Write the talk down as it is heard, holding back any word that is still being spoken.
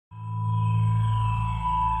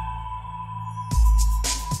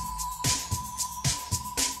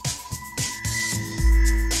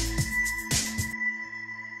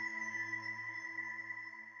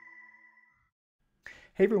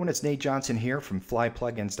Hey everyone, it's Nate Johnson here from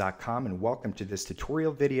flyplugins.com and welcome to this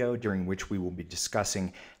tutorial video during which we will be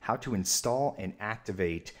discussing how to install and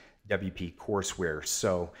activate WP courseware.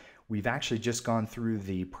 So we've actually just gone through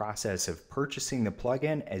the process of purchasing the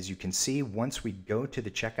plugin. As you can see, once we go to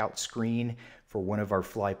the checkout screen for one of our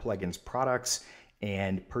Fly Plugins products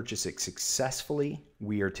and purchase it successfully,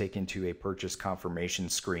 we are taken to a purchase confirmation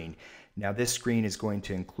screen. Now this screen is going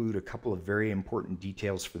to include a couple of very important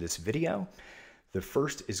details for this video. The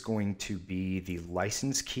first is going to be the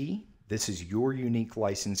license key. This is your unique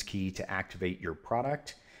license key to activate your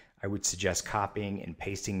product. I would suggest copying and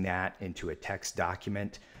pasting that into a text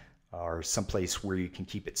document or someplace where you can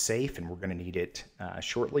keep it safe, and we're going to need it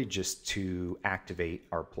shortly just to activate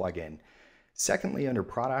our plugin. Secondly, under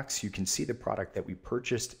products, you can see the product that we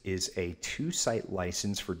purchased is a 2-site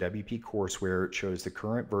license for WP courseware. It shows the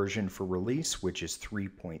current version for release, which is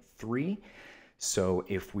 3.3. So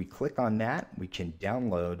if we click on that, we can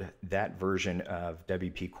download that version of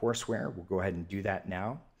WP courseware. We'll go ahead and do that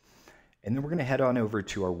now. And then we're going to head on over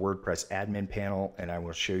to our WordPress admin panel, and I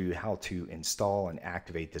will show you how to install and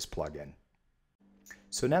activate this plugin.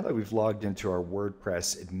 So now that we've logged into our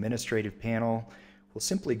WordPress administrative panel, we'll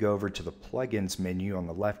simply go over to the plugins menu on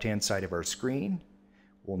the left-hand side of our screen.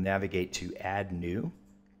 We'll navigate to Add New.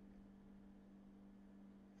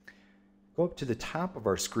 Go up to the top of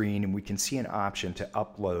our screen and we can see an option to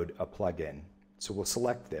upload a plugin. So we'll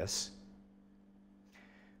select this.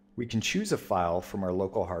 We can choose a file from our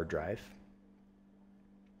local hard drive.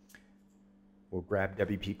 We'll grab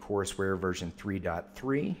WP courseware version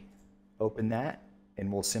 3.3, open that,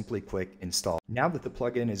 and we'll simply click install. Now that the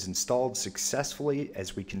plugin is installed successfully,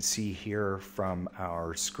 as we can see here from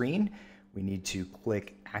our screen, we need to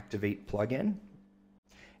click activate plugin.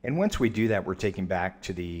 And once we do that, we're taken back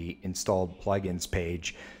to the installed plugins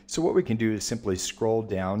page. So what we can do is simply scroll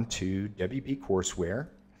down to WP courseware.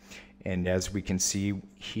 And as we can see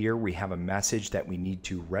here, we have a message that we need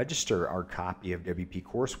to register our copy of WP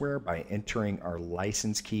courseware by entering our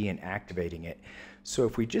license key and activating it. So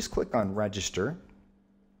if we just click on register,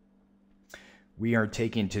 we are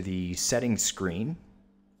taken to the settings screen.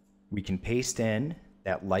 We can paste in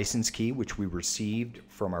that license key, which we received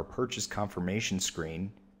from our purchase confirmation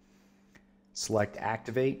screen. Select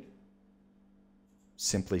Activate,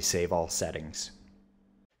 simply save all settings.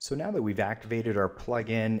 So now that we've activated our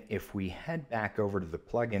plugin, if we head back over to the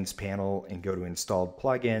plugins panel and go to installed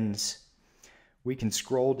plugins, we can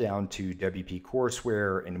scroll down to WP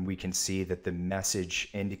courseware and we can see that the message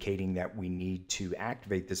indicating that we need to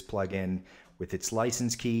activate this plugin with its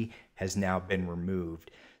license key has now been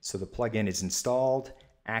removed. So the plugin is installed,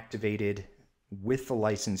 activated, with the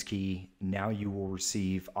license key. Now you will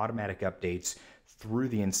receive automatic updates through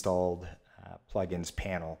the installed plugins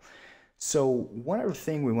panel. So one other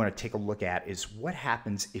thing we want to take a look at is what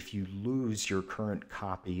happens if you lose your current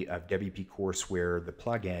copy of WP courseware, the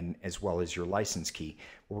plugin, as well as your license key.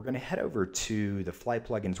 Well, we're going to head over to the Fly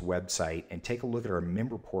Plugins website and take a look at our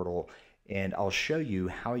member portal, and I'll show you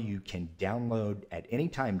how you can download, at any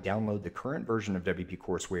time, download the current version of WP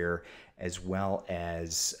courseware as well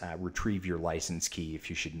as retrieve your license key if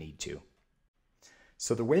you should need to.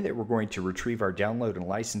 So the way that we're going to retrieve our download and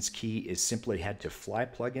license key is simply head to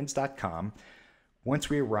flyplugins.com. Once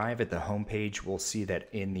we arrive at the home page, we'll see that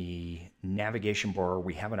in the navigation bar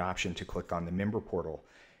we have an option to click on the member portal.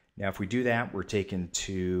 Now if we do that, we're taken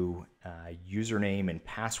to username and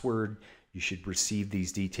password. You should receive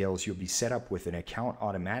these details. You'll be set up with an account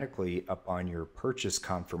automatically upon your purchase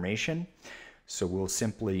confirmation. So we'll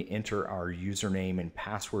simply enter our username and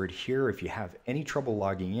password here. If you have any trouble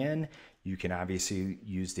logging in, you can obviously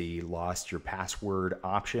use the lost your password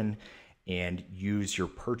option and use your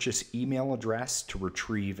purchase email address to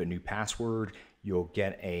retrieve a new password. You'll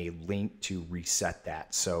get a link to reset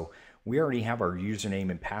that. So we already have our username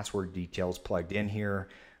and password details plugged in here.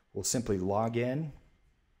 We'll simply log in.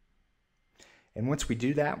 And once we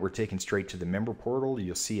do that, we're taken straight to the member portal.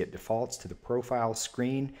 You'll see it defaults to the profile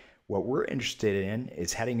screen. What we're interested in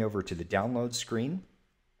is heading over to the download screen.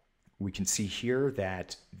 We can see here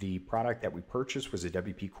that the product that we purchased was a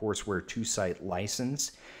WP courseware 2-site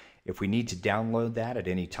license. If we need to download that at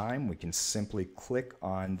any time, we can simply click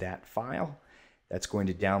on that file. That's going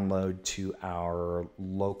to download to our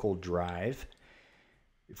local drive.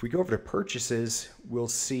 If we go over to purchases, we'll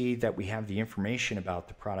see that we have the information about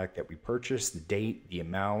the product that we purchased, the date, the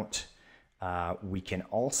amount. We can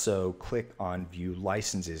also click on view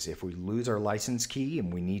licenses. If we lose our license key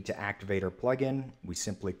and we need to activate our plugin, we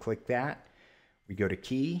simply click that. We go to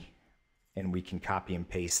key and we can copy and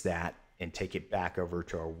paste that and take it back over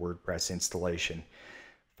to our WordPress installation.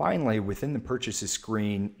 Finally, within the purchases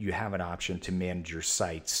screen, you have an option to manage your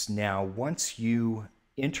sites. Now, once you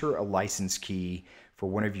enter a license key for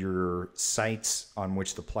one of your sites on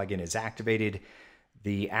which the plugin is activated,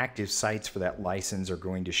 the active sites for that license are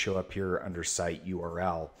going to show up here under site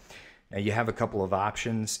URL. Now you have a couple of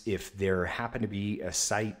options. If there happened to be a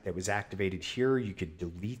site that was activated here, you could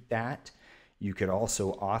delete that. You could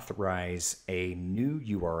also authorize a new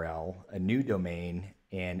URL, a new domain,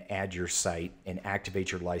 and add your site and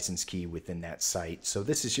activate your license key within that site. So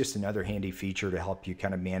this is just another handy feature to help you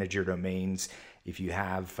kind of manage your domains. If you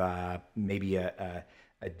have maybe a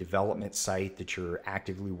development site that you're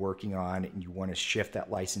actively working on and you want to shift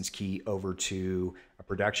that license key over to a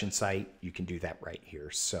production site, you can do that right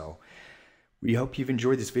here. So we hope you've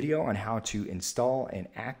enjoyed this video on how to install and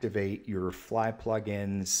activate your Fly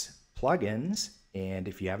plugins. And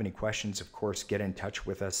if you have any questions, of course, get in touch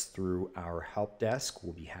with us through our help desk.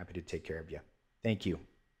 We'll be happy to take care of you. Thank you.